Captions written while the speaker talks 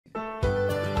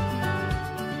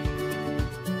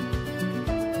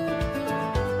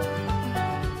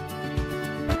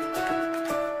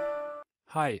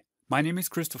Hi, my name is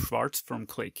Christoph Schwarz from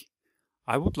Qlik.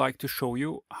 I would like to show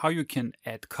you how you can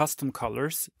add custom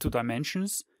colors to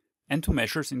dimensions and to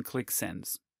measures in Qlik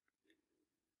Sense.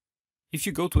 If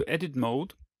you go to Edit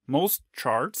mode, most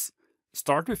charts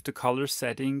start with the color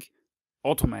setting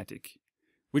Automatic,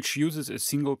 which uses a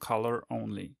single color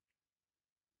only.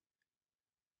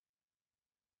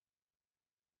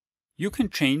 You can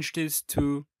change this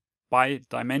to by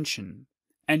dimension,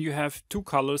 and you have two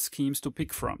color schemes to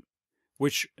pick from,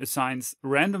 which assigns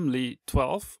randomly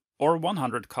 12 or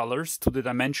 100 colors to the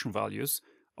dimension values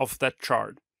of that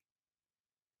chart.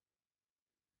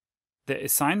 The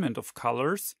assignment of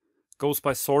colors goes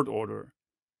by sort order,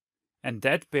 and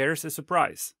that bears a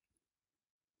surprise.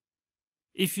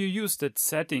 If you use that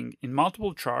setting in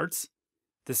multiple charts,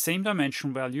 the same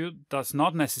dimension value does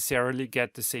not necessarily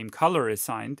get the same color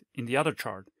assigned in the other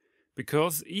chart,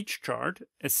 because each chart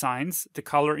assigns the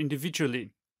color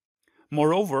individually.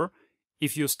 Moreover,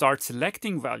 if you start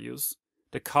selecting values,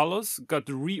 the colors got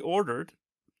reordered,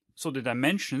 so the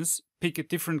dimensions pick a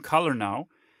different color now.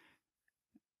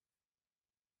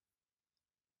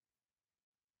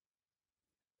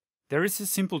 There is a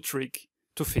simple trick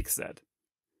to fix that.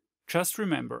 Just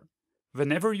remember,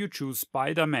 whenever you choose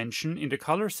by dimension in the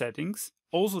color settings,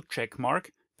 also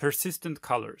checkmark persistent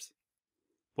colors.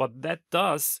 What that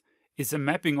does is a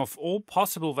mapping of all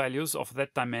possible values of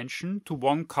that dimension to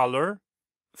one color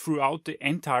throughout the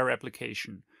entire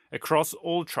application, across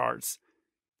all charts.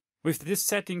 With this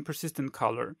setting persistent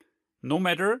color, no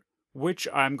matter which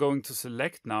I'm going to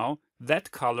select now,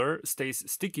 that color stays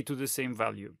sticky to the same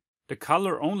value. The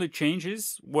color only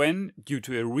changes when, due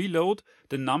to a reload,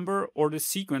 the number or the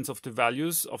sequence of the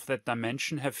values of that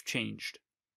dimension have changed.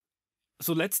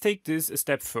 So let's take this a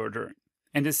step further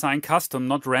and assign custom,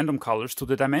 not random colors to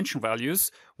the dimension values,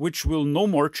 which will no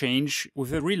more change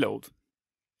with a reload.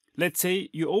 Let's say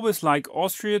you always like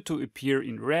Austria to appear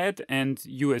in red and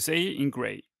USA in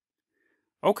gray.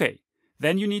 Okay,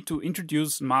 then you need to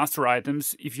introduce master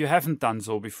items if you haven't done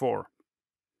so before.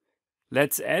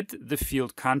 Let's add the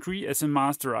field country as a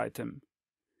master item.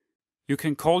 You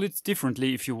can call it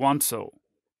differently if you want so.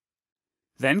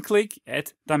 Then click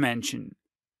Add Dimension.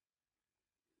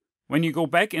 When you go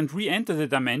back and re-enter the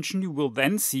dimension, you will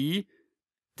then see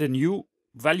the new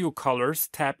Value Colors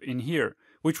tab in here,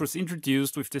 which was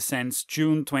introduced with the Sense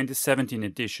June 2017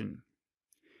 edition.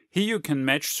 Here you can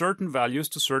match certain values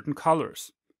to certain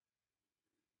colors.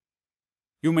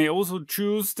 You may also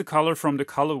choose the color from the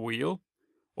color wheel,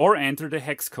 or enter the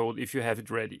hex code if you have it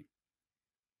ready.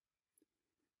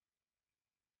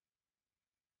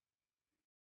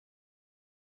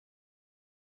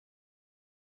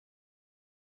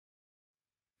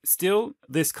 Still,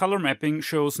 this color mapping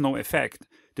shows no effect.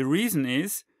 The reason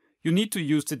is you need to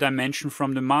use the dimension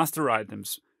from the master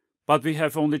items, but we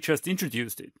have only just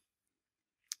introduced it.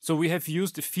 So we have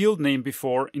used the field name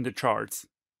before in the charts.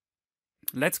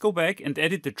 Let's go back and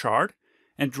edit the chart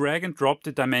and drag and drop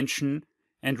the dimension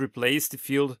and replace the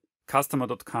field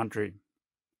customer.country.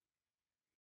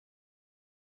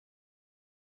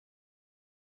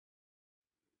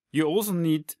 You also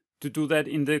need to do that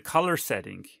in the color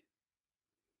setting.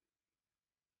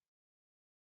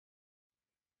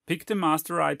 Pick the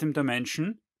master item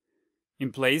dimension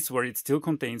in place where it still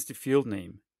contains the field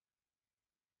name.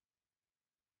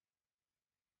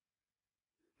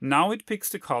 Now it picks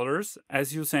the colors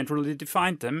as you centrally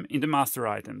defined them in the master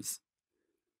items.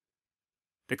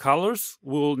 The colors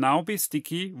will now be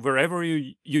sticky wherever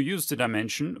you use the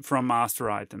dimension from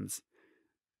master items.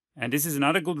 And this is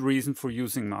another good reason for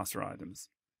using master items.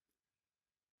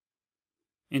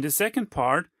 In the second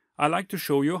part, I like to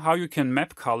show you how you can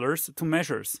map colors to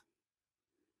measures.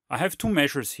 I have two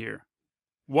measures here.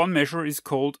 One measure is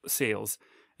called sales,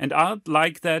 and I'd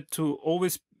like that to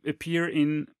always appear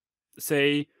in,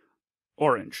 say,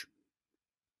 orange.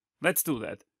 Let's do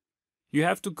that. You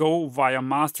have to go via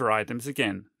master items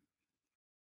again.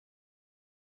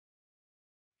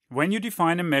 When you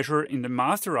define a measure in the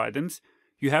master items,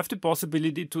 you have the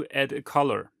possibility to add a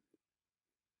color.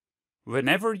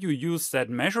 Whenever you use that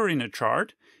measure in a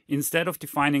chart, instead of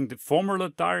defining the formula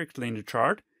directly in the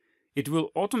chart, it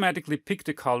will automatically pick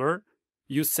the color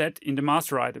you set in the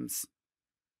master items.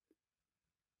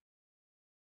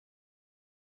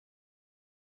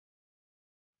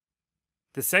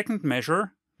 The second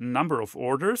measure, number of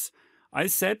orders, I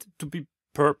set to be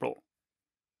purple.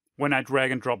 When I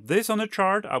drag and drop this on a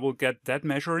chart, I will get that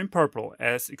measure in purple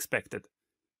as expected.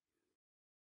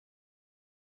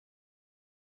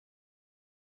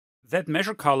 That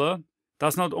measure color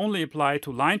does not only apply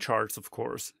to line charts, of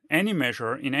course. Any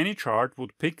measure in any chart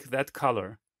would pick that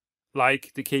color,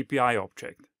 like the KPI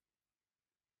object.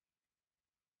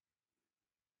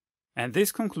 And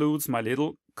this concludes my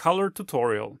little color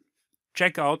tutorial.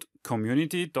 Check out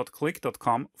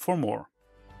community.qlik.com for more.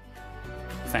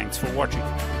 Thanks for watching.